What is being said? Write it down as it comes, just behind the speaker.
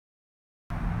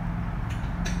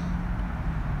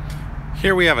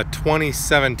Here we have a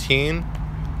 2017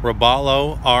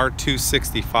 Robalo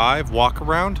R265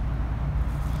 walk-around.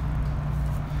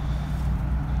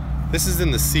 This is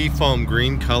in the seafoam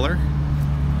green color.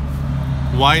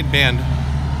 Wideband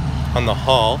on the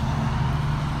hull.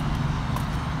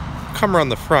 Come around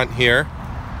the front here.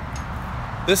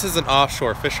 This is an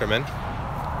offshore fisherman.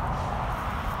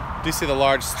 Do you see the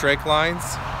large strake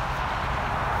lines?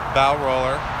 Bow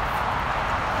roller.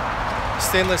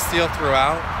 Stainless steel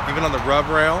throughout, even on the rub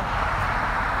rail.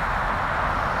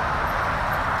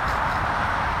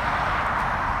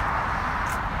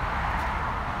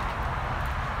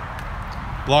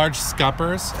 Large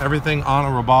scuppers. Everything on a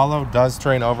Robalo does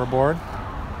drain overboard.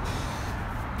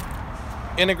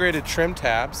 Integrated trim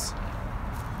tabs.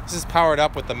 This is powered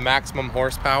up with the maximum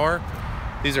horsepower.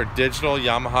 These are digital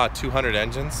Yamaha 200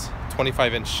 engines,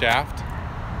 25-inch shaft.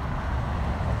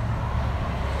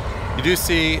 You do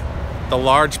see the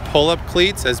large pull-up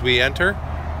cleats as we enter.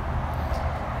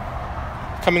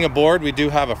 Coming aboard, we do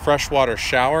have a freshwater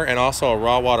shower and also a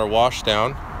raw water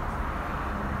washdown.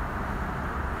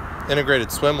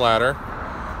 Integrated swim ladder.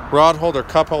 Rod holder,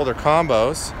 cup holder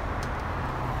combos.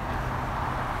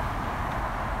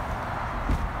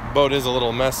 Boat is a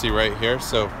little messy right here,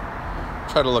 so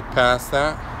try to look past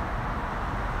that.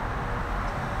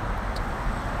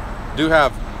 Do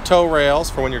have tow rails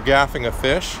for when you're gaffing a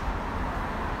fish.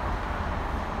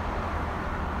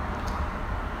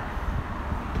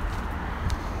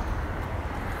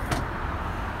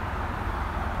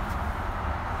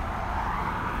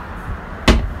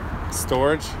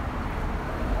 Storage.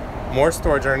 More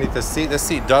storage underneath the seat. This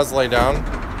seat does lay down.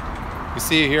 You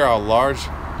see here how large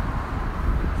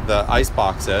the ice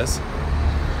box is.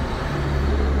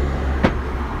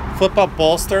 Flip up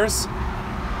bolsters.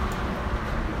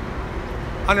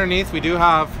 Underneath we do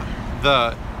have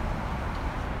the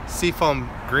seafoam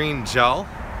green gel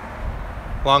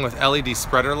along with LED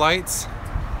spreader lights.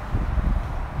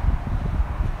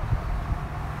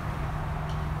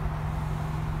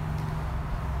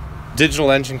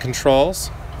 Digital engine controls.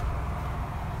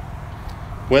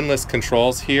 Windlass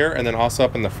controls here and then also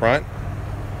up in the front.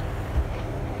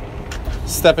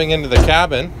 Stepping into the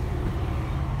cabin,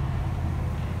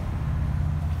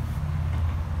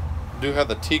 do have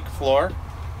the teak floor,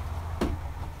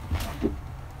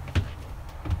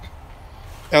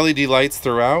 LED lights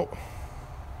throughout,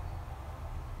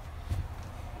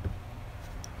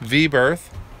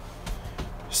 V-berth,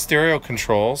 stereo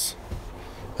controls,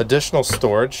 additional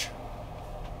storage.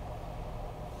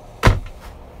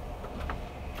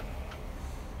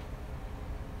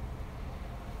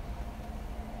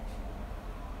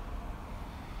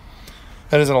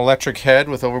 That is an electric head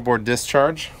with overboard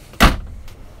discharge.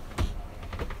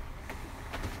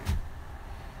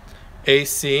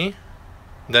 AC,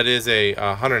 that is a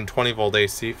 120 volt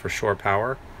AC for shore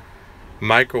power.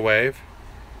 Microwave.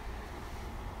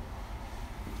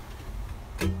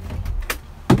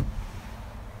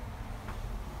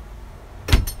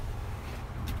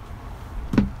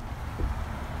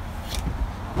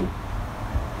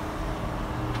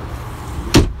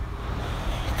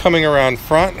 Coming around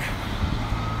front,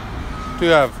 do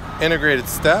have integrated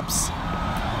steps,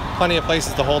 plenty of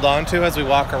places to hold on to as we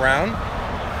walk around,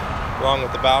 along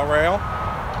with the bow rail.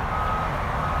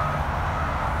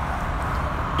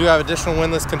 Do have additional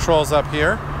windlass controls up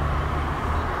here,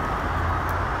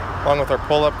 along with our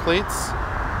pull-up cleats.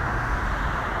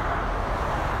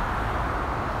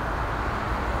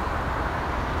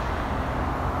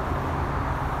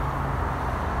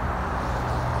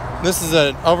 This is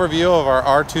an overview of our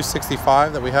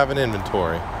R265 that we have in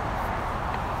inventory.